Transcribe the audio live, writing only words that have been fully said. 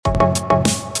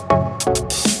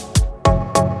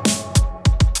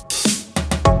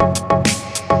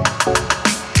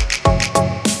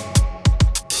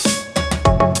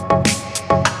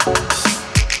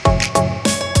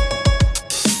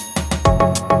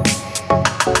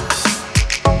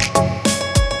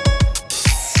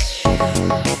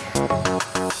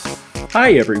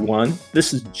Hi, everyone.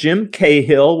 This is Jim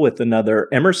Cahill with another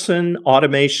Emerson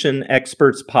Automation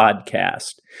Experts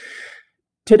podcast.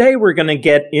 Today, we're going to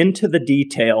get into the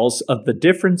details of the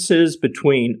differences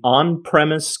between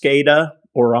on-premise SCADA,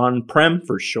 or on-prem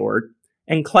for short,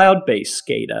 and cloud-based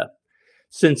SCADA.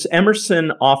 Since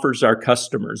Emerson offers our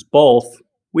customers both,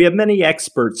 we have many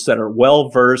experts that are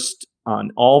well-versed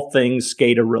on all things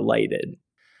SCADA related.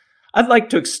 I'd like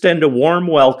to extend a warm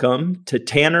welcome to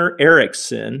Tanner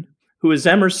Erickson, who is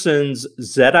Emerson's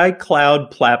ZI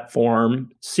Cloud Platform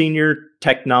Senior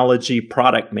Technology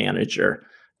Product Manager.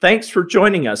 Thanks for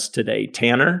joining us today,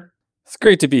 Tanner. It's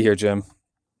great to be here, Jim.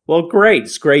 Well, great.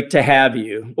 It's great to have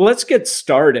you. Well, let's get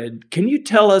started. Can you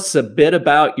tell us a bit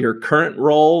about your current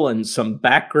role and some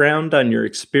background on your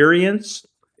experience?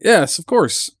 Yes, of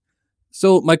course.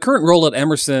 So my current role at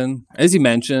Emerson, as you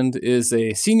mentioned, is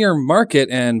a senior market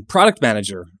and product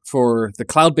manager for the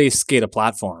cloud-based SCADA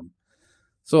platform.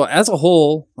 So as a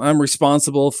whole, I'm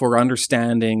responsible for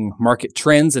understanding market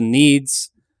trends and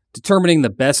needs, determining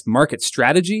the best market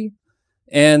strategy,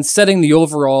 and setting the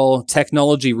overall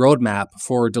technology roadmap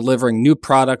for delivering new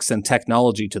products and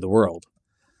technology to the world.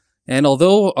 And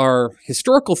although our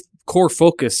historical core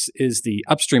focus is the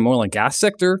upstream oil and gas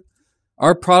sector,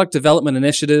 our product development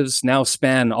initiatives now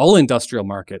span all industrial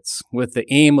markets with the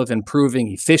aim of improving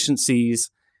efficiencies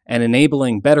and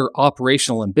enabling better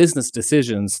operational and business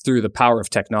decisions through the power of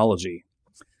technology.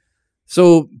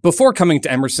 So before coming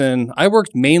to Emerson, I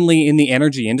worked mainly in the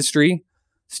energy industry,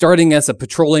 starting as a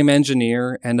petroleum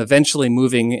engineer and eventually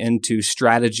moving into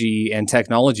strategy and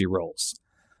technology roles.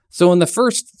 So in the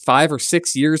first 5 or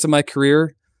 6 years of my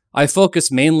career, I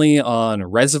focused mainly on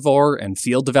reservoir and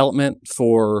field development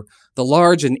for the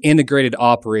large and integrated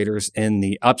operators in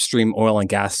the upstream oil and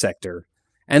gas sector,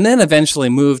 and then eventually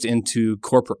moved into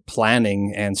corporate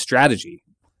planning and strategy.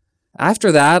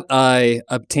 After that, I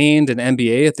obtained an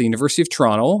MBA at the University of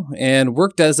Toronto and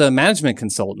worked as a management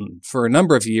consultant for a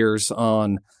number of years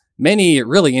on many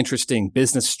really interesting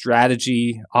business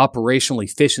strategy, operational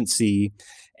efficiency,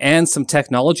 and some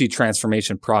technology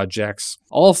transformation projects,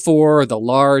 all for the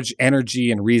large energy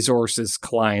and resources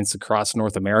clients across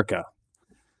North America.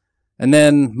 And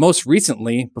then most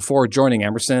recently, before joining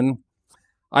Emerson,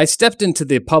 I stepped into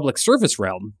the public service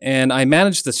realm, and I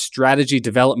managed the strategy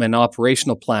development and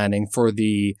operational planning for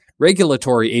the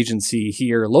regulatory agency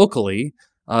here locally,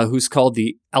 who's called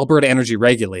the Alberta Energy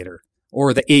Regulator,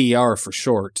 or the AER for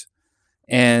short.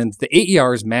 And the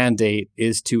AER's mandate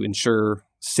is to ensure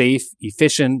safe,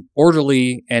 efficient,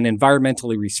 orderly, and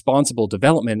environmentally responsible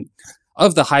development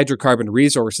of the hydrocarbon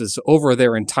resources over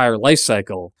their entire life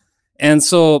cycle. And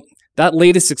so that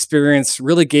latest experience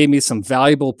really gave me some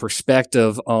valuable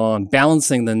perspective on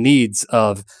balancing the needs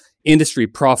of industry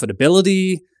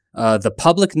profitability, the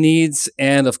public needs,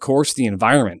 and of course, the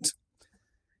environment.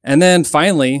 And then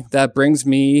finally, that brings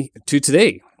me to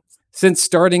today. Since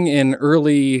starting in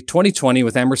early 2020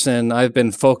 with Emerson, I've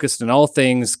been focused on all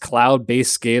things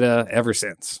cloud-based SCADA ever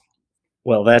since.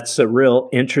 Well, that's a real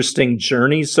interesting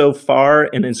journey so far,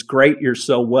 and it's great you're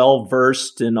so well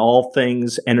versed in all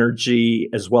things energy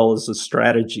as well as the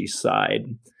strategy side.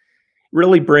 It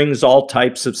really brings all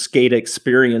types of SCADA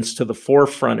experience to the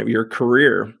forefront of your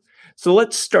career. So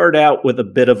let's start out with a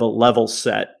bit of a level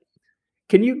set.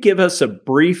 Can you give us a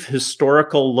brief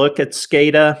historical look at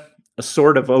SCADA, a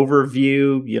sort of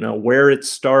overview, where it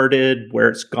started, where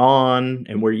it's gone,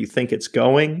 and where you think it's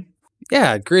going?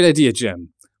 Yeah, great idea, Jim.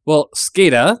 Well,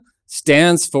 SCADA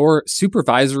stands for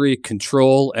Supervisory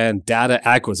Control and Data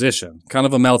Acquisition, kind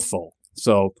of a mouthful.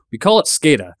 So we call it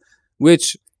SCADA,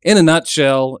 which in a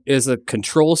nutshell is a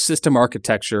control system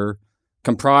architecture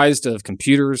comprised of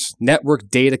computers,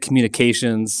 network data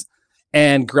communications,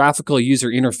 and graphical user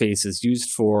interfaces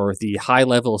used for the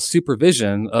high-level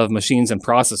supervision of machines and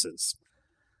processes.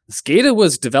 SCADA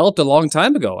was developed a long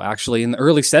time ago, actually, in the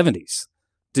early 70s.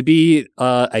 To be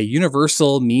a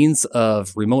universal means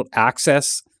of remote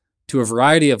access to a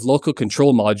variety of local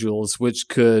control modules, which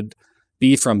could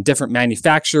be from different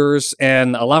manufacturers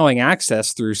and allowing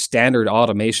access through standard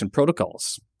automation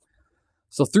protocols.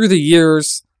 So through the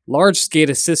years, large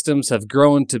SCADA systems have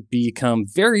grown to become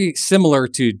very similar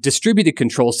to distributed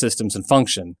control systems in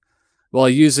function, while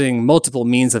using multiple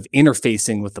means of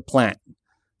interfacing with the plant.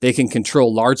 They can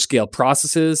control large-scale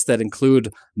processes that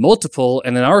include multiple,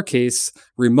 and in our case,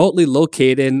 remotely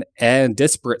located and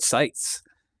disparate sites.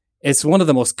 It's one of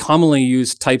the most commonly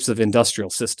used types of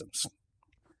industrial systems.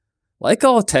 Like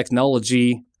all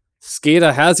technology,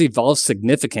 SCADA has evolved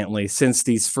significantly since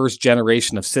these first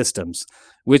generation of systems,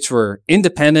 which were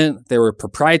independent, they were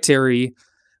proprietary,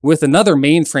 with another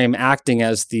mainframe acting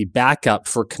as the backup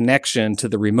for connection to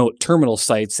the remote terminal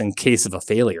sites in case of a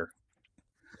failure.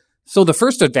 So the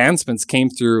first advancements came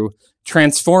through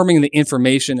transforming the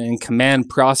information and command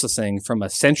processing from a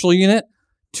central unit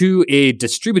to a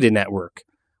distributed network,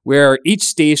 where each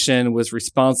station was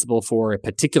responsible for a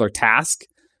particular task,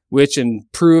 which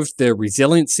improved the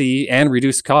resiliency and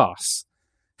reduced costs.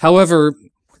 However,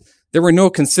 there were no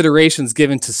considerations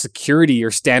given to security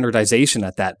or standardization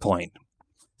at that point.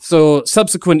 So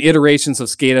subsequent iterations of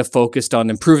SCADA focused on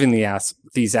improving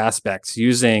these aspects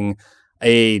using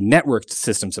a networked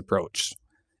systems approach.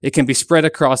 It can be spread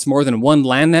across more than one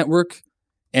LAN network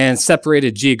and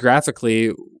separated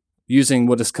geographically using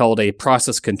what is called a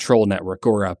process control network,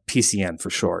 or a PCN for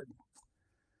short.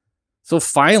 So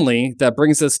finally, that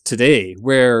brings us today,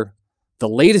 where the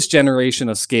latest generation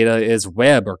of SCADA is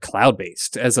web or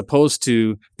cloud-based, as opposed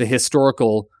to the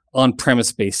historical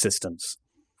on-premise-based systems.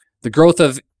 The growth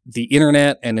of the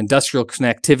internet and industrial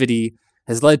connectivity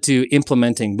has led to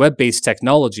implementing web-based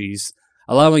technologies,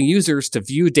 allowing users to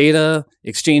view data,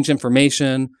 exchange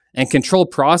information, and control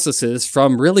processes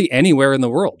from really anywhere in the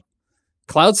world.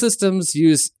 Cloud systems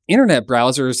use internet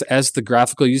browsers as the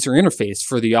graphical user interface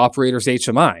for the operator's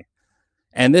HMI.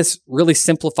 And this really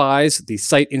simplifies the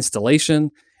site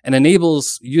installation and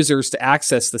enables users to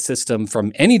access the system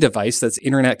from any device that's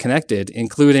internet connected,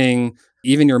 including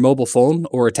even your mobile phone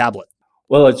or a tablet.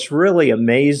 Well, it's really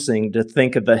amazing to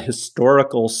think of the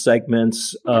historical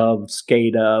segments of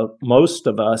SCADA most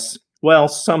of us, well,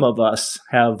 some of us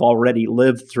have already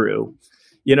lived through.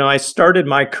 You know, I started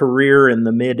my career in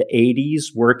the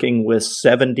mid-'80s working with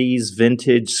 70s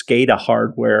vintage SCADA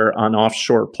hardware on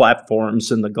offshore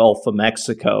platforms in the Gulf of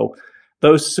Mexico.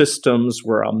 Those systems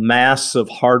were a mass of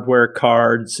hardware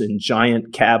cards in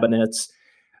giant cabinets.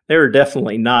 They were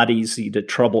definitely not easy to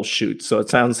troubleshoot, so it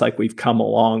sounds like we've come a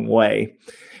long way.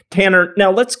 Tanner,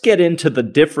 now let's get into the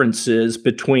differences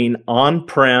between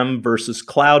on-prem versus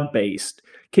cloud-based.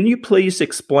 Can you please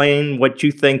explain what you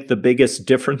think the biggest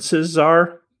differences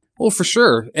are? Well, for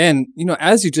sure. And,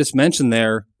 as you just mentioned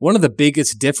there, one of the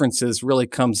biggest differences really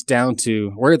comes down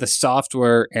to where the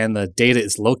software and the data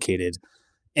is located,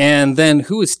 and then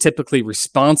who is typically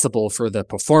responsible for the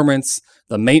performance,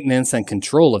 the maintenance, and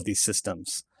control of these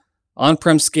systems.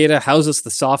 On-prem SCADA houses the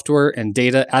software and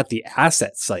data at the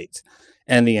asset site,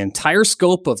 and the entire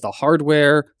scope of the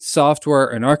hardware, software,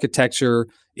 and architecture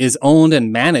is owned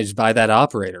and managed by that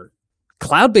operator.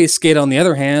 Cloud-based SCADA, on the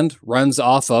other hand, runs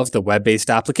off of the web-based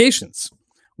applications,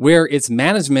 where its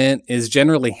management is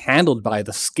generally handled by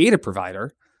the SCADA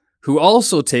provider, who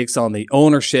also takes on the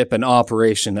ownership and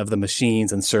operation of the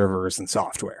machines and servers and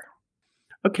software.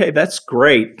 Okay, that's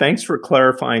great. Thanks for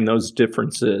clarifying those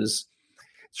differences.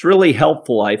 It's really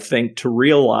helpful, I think, to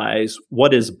realize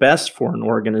what is best for an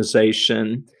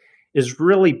organization is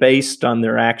really based on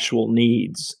their actual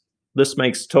needs. This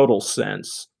makes total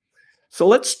sense. So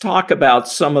let's talk about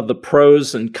some of the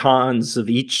pros and cons of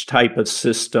each type of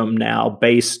system now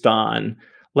based on,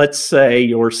 let's say,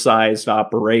 your sized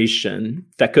operation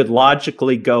that could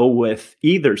logically go with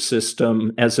either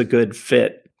system as a good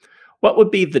fit. What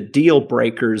would be the deal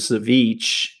breakers of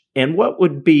each? And what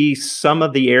would be some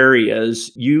of the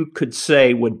areas you could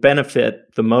say would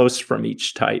benefit the most from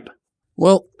each type?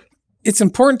 Well, it's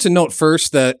important to note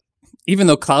first that even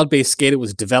though cloud-based SCADA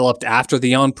was developed after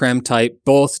the on-prem type,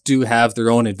 both do have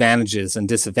their own advantages and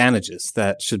disadvantages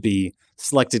that should be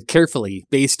selected carefully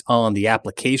based on the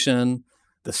application,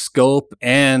 the scope,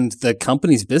 and the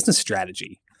company's business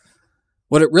strategy.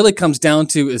 What it really comes down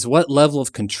to is what level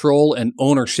of control and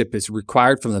ownership is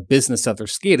required from the business of their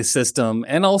SCADA system,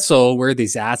 and also where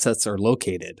these assets are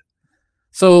located.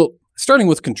 So, starting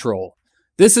with control,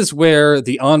 this is where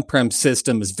the on-prem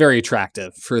system is very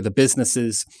attractive for the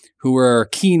businesses who are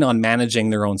keen on managing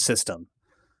their own system.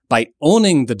 By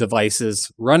owning the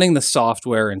devices, running the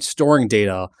software, and storing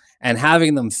data, and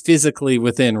having them physically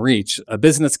within reach, a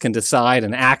business can decide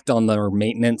and act on their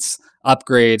maintenance,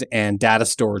 upgrade, and data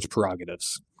storage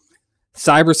prerogatives.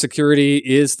 Cybersecurity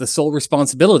is the sole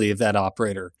responsibility of that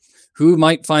operator, who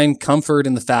might find comfort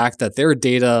in the fact that their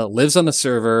data lives on a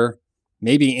server,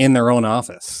 maybe in their own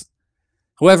office.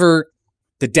 However,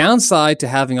 the downside to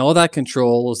having all that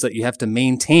control is that you have to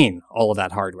maintain all of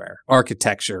that hardware,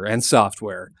 architecture, and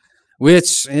software,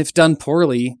 which, if done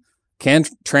poorly, can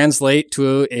translate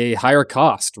to a higher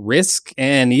cost, risk,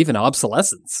 and even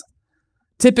obsolescence.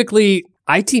 Typically,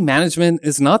 IT management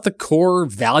is not the core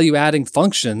value-adding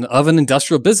function of an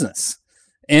industrial business.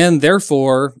 And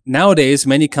therefore, nowadays,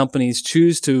 many companies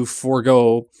choose to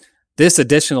forego this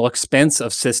additional expense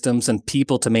of systems and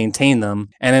people to maintain them,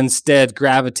 and instead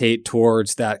gravitate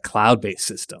towards that cloud-based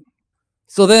system.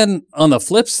 So then on the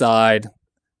flip side,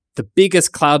 the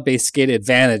biggest cloud-based SCADA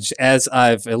advantage, as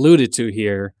I've alluded to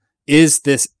here, is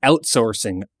this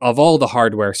outsourcing of all the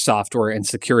hardware, software, and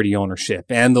security ownership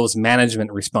and those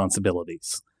management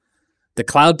responsibilities. The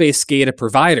cloud-based SCADA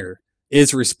provider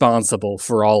is responsible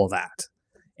for all of that,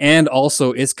 and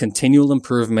also its continual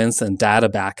improvements and data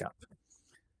backup.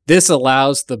 This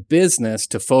allows the business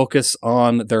to focus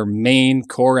on their main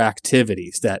core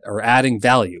activities that are adding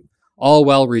value, all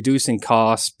while reducing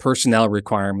costs, personnel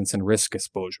requirements, and risk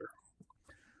exposure.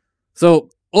 So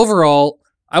overall,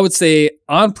 I would say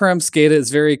on-prem SCADA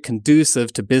is very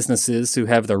conducive to businesses who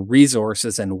have the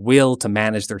resources and will to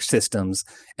manage their systems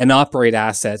and operate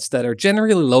assets that are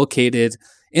generally located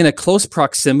in a close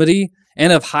proximity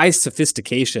and of high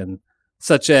sophistication,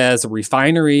 such as a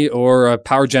refinery or a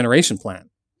power generation plant.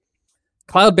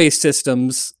 Cloud-based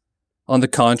systems, on the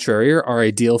contrary, are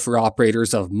ideal for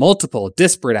operators of multiple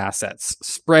disparate assets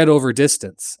spread over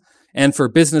distance, and for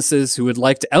businesses who would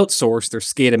like to outsource their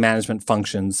SCADA management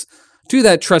functions to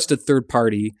that trusted third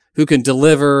party who can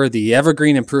deliver the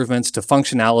evergreen improvements to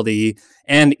functionality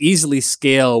and easily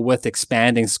scale with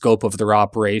expanding scope of their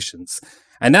operations.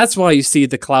 And that's why you see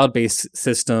the cloud-based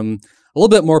system a little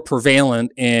bit more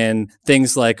prevalent in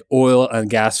things like oil and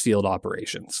gas field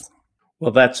operations.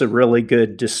 Well, that's a really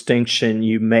good distinction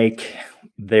you make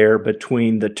there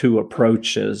between the two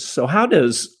approaches. So how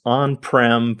does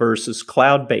on-prem versus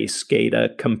cloud-based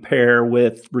SCADA compare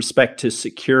with respect to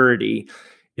security?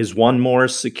 Is one more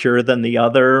secure than the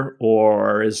other,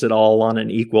 or is it all on an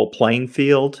equal playing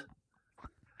field?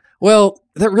 Well,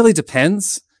 that really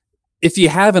depends. If you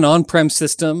have an on-prem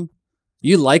system,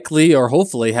 you likely or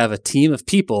hopefully have a team of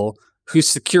people whose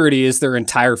security is their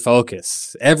entire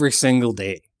focus every single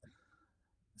day.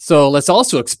 So let's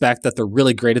also expect that they're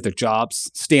really great at their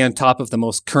jobs, stay on top of the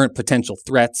most current potential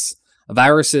threats,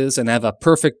 viruses, and have a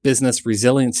perfect business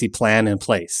resiliency plan in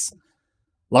place.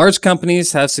 Large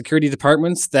companies have security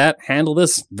departments that handle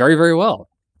this very, very well.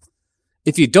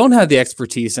 If you don't have the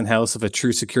expertise in-house of a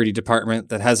true security department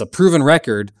that has a proven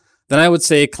record, then I would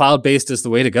say cloud-based is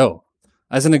the way to go.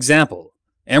 As an example,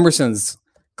 Emerson's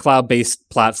cloud-based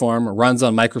platform runs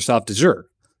on Microsoft Azure,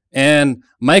 and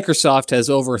Microsoft has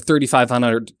over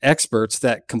 3,500 experts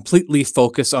that completely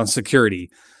focus on security.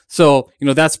 So,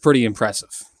 that's pretty impressive.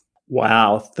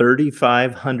 Wow,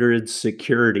 3,500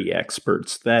 security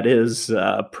experts. That is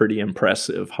pretty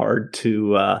impressive. Hard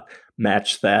to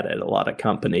match that at a lot of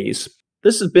companies.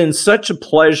 This has been such a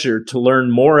pleasure to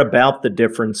learn more about the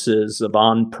differences of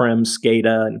on-prem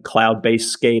SCADA and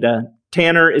cloud-based SCADA.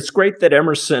 Tanner, it's great that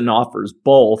Emerson offers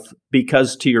both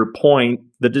because, to your point,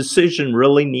 the decision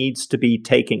really needs to be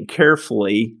taken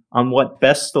carefully on what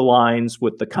best aligns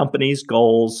with the company's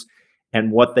goals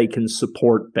and what they can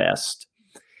support best.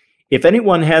 If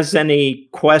anyone has any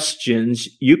questions,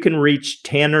 you can reach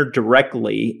Tanner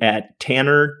directly at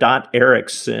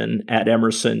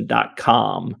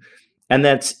tanner.erickson@emerson.com. And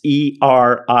that's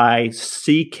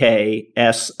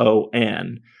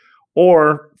ERICKSON.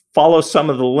 Or follow some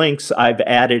of the links I've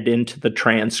added into the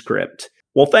transcript.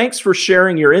 Well, thanks for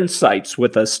sharing your insights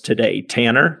with us today,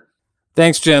 Tanner.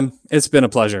 Thanks, Jim. It's been a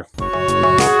pleasure.